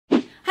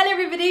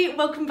everybody,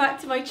 welcome back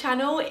to my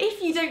channel.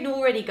 If you don't know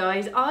already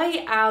guys,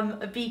 I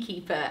am a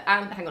beekeeper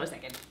and hang on a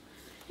second.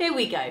 Here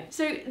we go.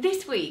 So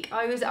this week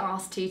I was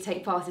asked to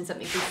take part in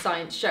something called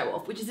Science Show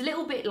Off, which is a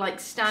little bit like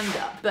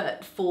stand-up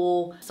but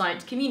for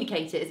science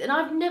communicators, and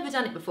I've never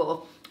done it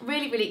before.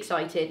 Really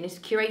excited, and it's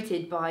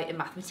curated by a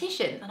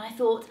mathematician, and I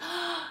thought,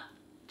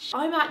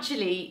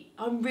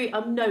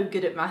 I'm no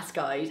good at maths,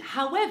 guys.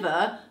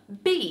 However,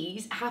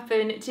 bees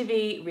happen to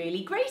be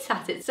really great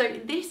at it. So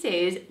this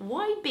is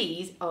why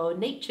bees are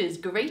nature's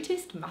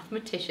greatest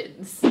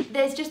mathematicians.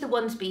 There's just the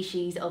one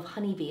species of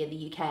honeybee in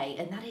the UK,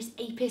 and that is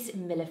Apis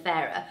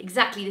mellifera,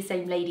 exactly the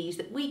same ladies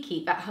that we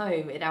keep at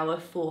home in our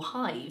 4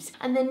 hives.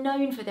 And they're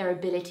known for their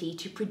ability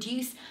to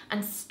produce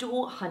and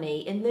store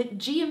honey in the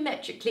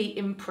geometrically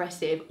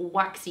impressive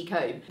waxy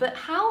comb. But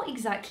how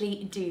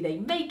exactly do they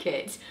make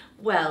it?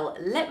 Well,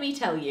 let me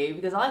tell you,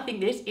 because I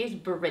think this is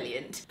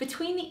brilliant.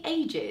 Between the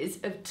ages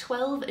of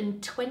 12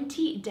 and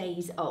 20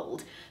 days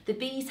old, the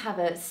bees have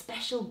a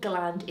special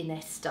gland in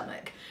their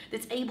stomach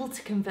that's able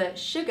to convert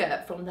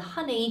sugar from the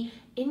honey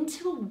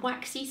into a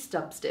waxy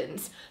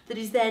substance that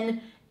is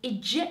then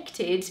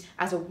ejected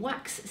as a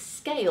wax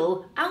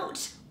scale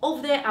out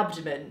of their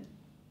abdomen.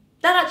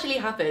 That actually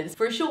happens.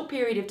 For a short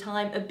period of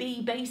time, a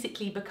bee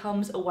basically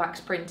becomes a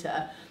wax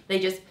printer. They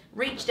just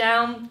reach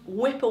down,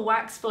 whip a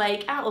wax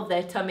flake out of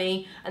their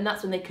tummy, and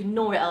that's when they can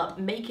gnaw it up,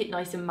 make it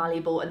nice and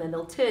malleable, and then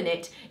they'll turn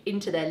it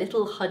into their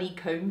little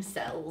honeycomb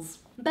cells.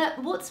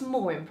 But what's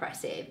more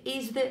impressive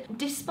is that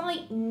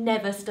despite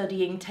never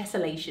studying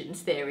tessellations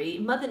theory,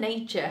 Mother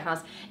Nature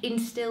has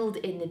instilled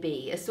in the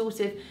bee a sort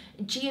of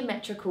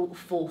geometrical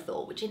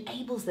forethought which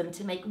enables them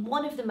to make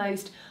one of the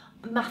most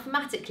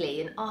mathematically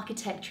and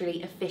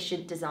architecturally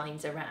efficient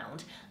designs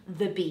around,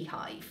 the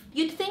beehive.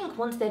 You'd think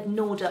once they've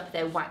gnawed up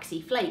their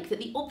waxy flake that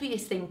the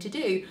obvious thing to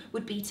do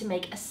would be to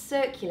make a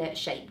circular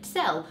shaped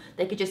cell.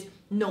 They could just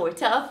gnaw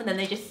it up and then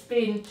they just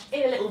spin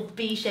in a little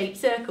bee-shaped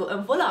circle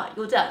and voila,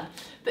 you're done.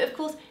 But of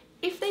course,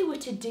 if they were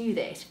to do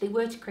this, if they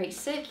were to create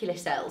circular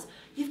cells,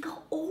 you've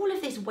got all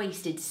of this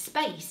wasted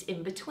space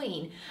in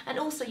between, and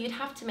also you'd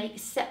have to make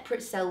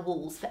separate cell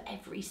walls for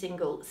every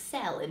single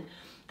cell, and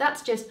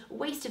that's just a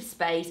waste of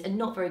space and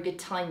not very good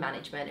time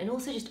management, and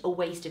also just a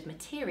waste of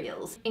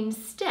materials.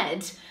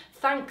 Instead,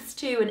 thanks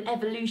to an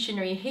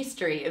evolutionary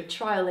history of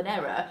trial and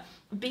error,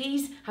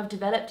 bees have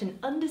developed an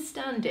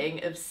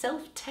understanding of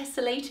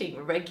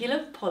self-tessellating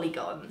regular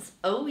polygons.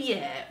 Oh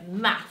yeah,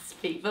 maths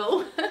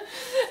people.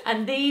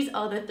 And these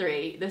are the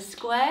 3, the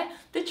square,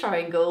 the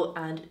triangle,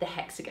 and the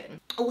hexagon.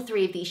 All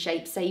 3 of these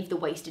shapes save the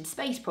wasted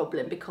space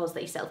problem because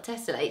they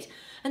self-tessellate,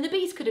 and the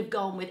bees could have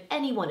gone with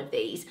any one of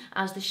these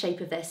as the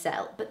shape of their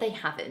cell, but they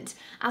haven't.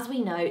 As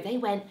we know, they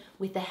went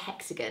with the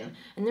hexagon,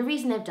 and the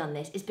reason they've done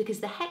this is because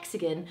the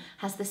hexagon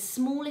has the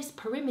smallest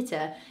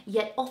perimeter,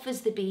 yet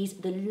offers the bees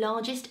the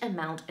largest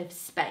amount of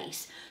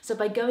space. So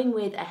by going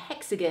with a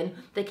hexagon,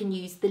 they can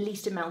use the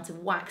least amount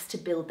of wax to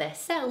build their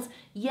cells,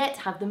 yet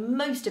have the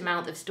most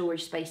amount of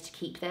storage space to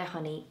keep their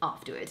honey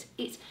afterwards.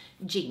 It's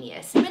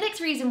genius. The next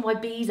reason why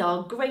bees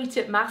are great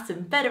at maths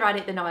and better at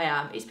it than I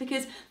am is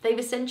because they've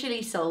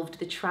essentially solved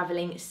the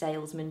travelling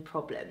salesman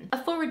problem.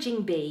 A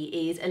foraging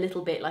bee is a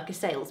little bit like a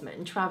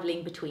salesman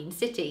travelling between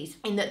cities,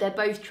 in that they're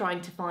both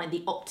trying to find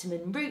the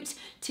optimum route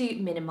to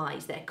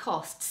minimise their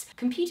costs.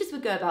 Computers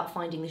would go about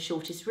finding the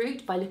shortest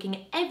route by looking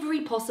at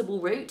every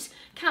possible route,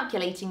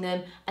 calculating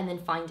them, and then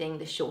finding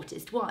the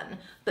shortest one.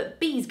 But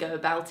bees go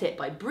about it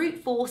by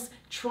brute force,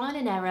 trial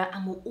and error,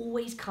 and will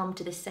always come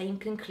to the same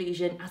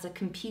conclusion as a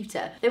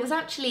computer. There was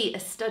actually a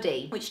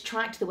study which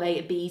tracked the way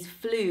bees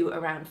flew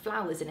around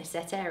flowers in a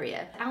set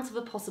area. Out of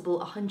a possible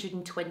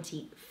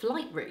 120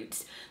 flight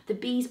routes, the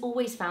bees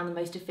always found the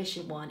most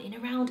efficient one in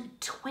around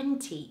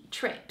 20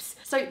 trips.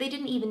 So they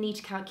didn't even need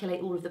to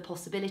calculate all of the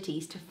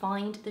possibilities to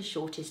find the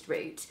shortest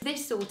route.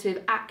 This sort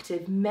of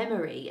active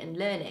memory and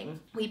learning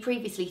we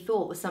previously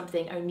thought was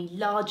something only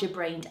larger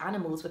brained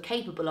animals were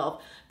capable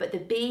of, but the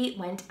bee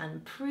went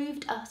and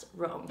proved us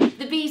wrong.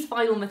 The bee's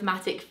final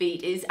mathematic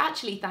feat is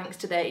actually thanks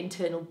to their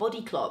internal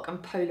body clock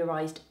and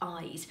polarised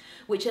eyes,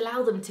 which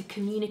allow them to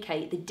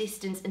communicate the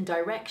distance and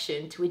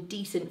direction to a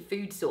decent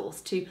food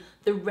source to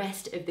the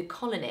rest of the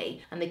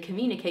colony, and they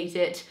communicate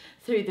it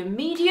through the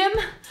medium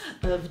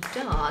of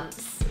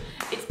dance.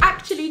 It's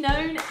actually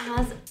known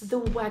as the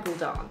waggle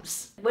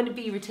dance. When a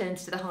bee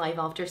returns to the hive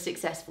after a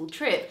successful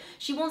trip,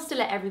 she wants to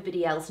let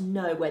everybody else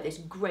know where this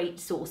great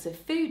source of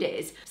food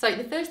is. So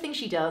the first thing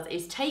she does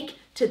is take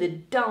to the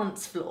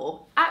dance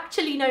floor,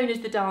 actually known as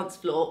the dance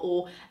floor,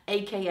 or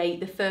aka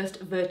the first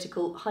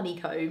vertical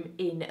honeycomb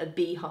in a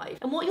beehive.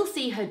 And what you'll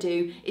see her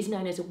do is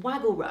known as a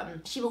waggle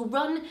run. She will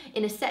run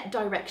in a set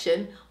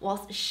direction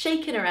whilst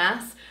shaking her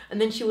ass,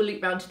 and then she will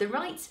loop round to the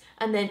right,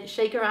 and then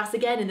shake her ass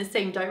again in the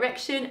same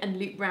direction and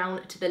loop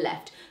round to the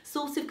left,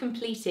 sort of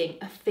completing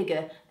a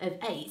figure of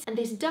 8. And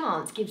this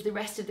dance gives the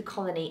rest of the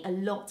colony a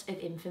lot of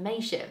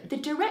information. The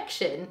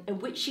direction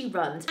at which she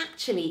runs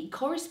actually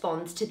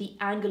corresponds to the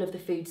angle of the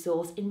food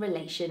source in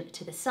relation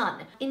to the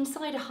sun.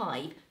 Inside a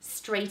hive,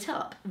 straight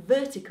up,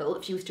 vertical,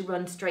 if she was to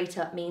run straight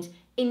up, means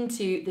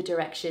into the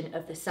direction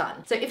of the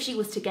sun. So if she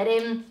was to get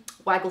in,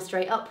 waggle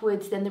straight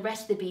upwards, then the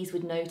rest of the bees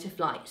would know to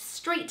fly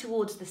straight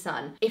towards the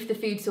sun. If the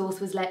food source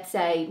was, let's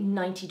say,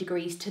 90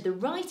 degrees to the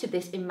right of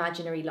this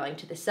imaginary line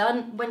to the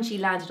sun, when she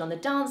landed on the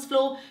dance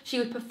floor, she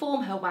would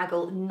perform her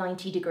waggle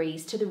 90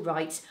 degrees to the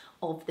right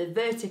of the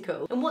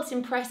vertical. And what's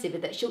impressive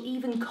is that she'll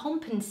even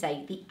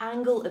compensate the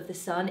angle of the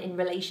sun in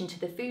relation to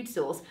the food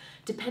source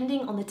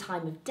depending on the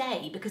time of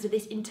day. Because of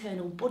this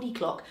internal body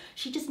clock,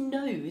 she just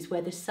knows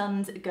where the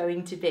sun's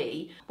going to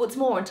be. What's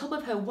more, on top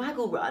of her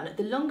waggle run,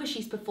 the longer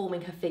she's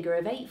performing her figure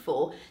of 8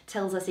 for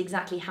tells us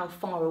exactly how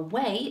far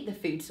away the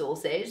food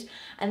source is.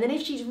 And then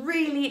if she's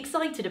really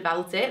excited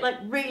about it, like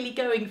really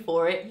going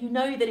for it, you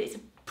know that it's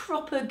a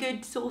proper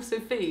good source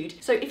of food.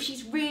 So if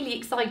she's really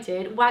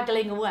excited,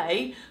 waggling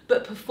away,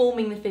 but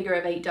performing the figure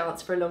of 8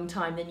 dance for a long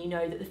time, then you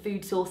know that the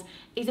food source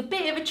is a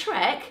bit of a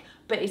trek,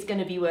 but it's going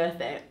to be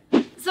worth it.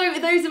 So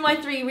those are my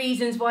 3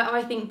 reasons why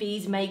I think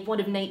bees make one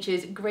of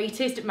nature's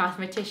greatest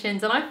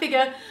mathematicians, and I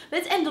figure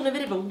let's end on a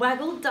bit of a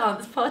waggle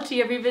dance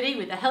party, everybody,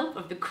 with the help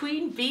of the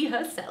queen bee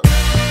herself.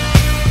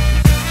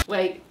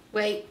 Wait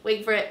for it,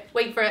 wait for it,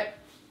 wait for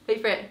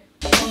it.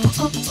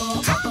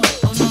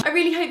 I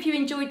really hope you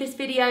enjoyed this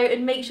video,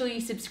 and make sure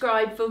you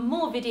subscribe for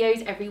more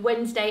videos every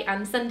Wednesday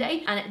and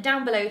Sunday. And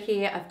down below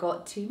here I've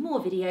got 2 more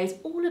videos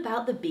all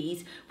about the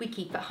bees we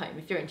keep at home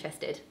if you're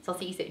interested. So I'll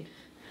see you soon.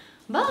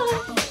 Bye!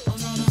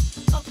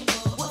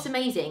 What's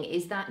amazing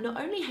is that not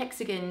only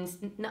hexagons,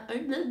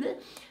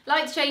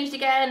 lights changed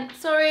again.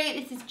 Sorry,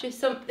 this is just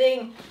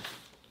something.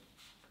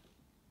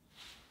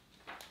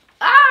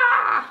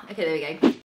 Ah! Okay, there we go.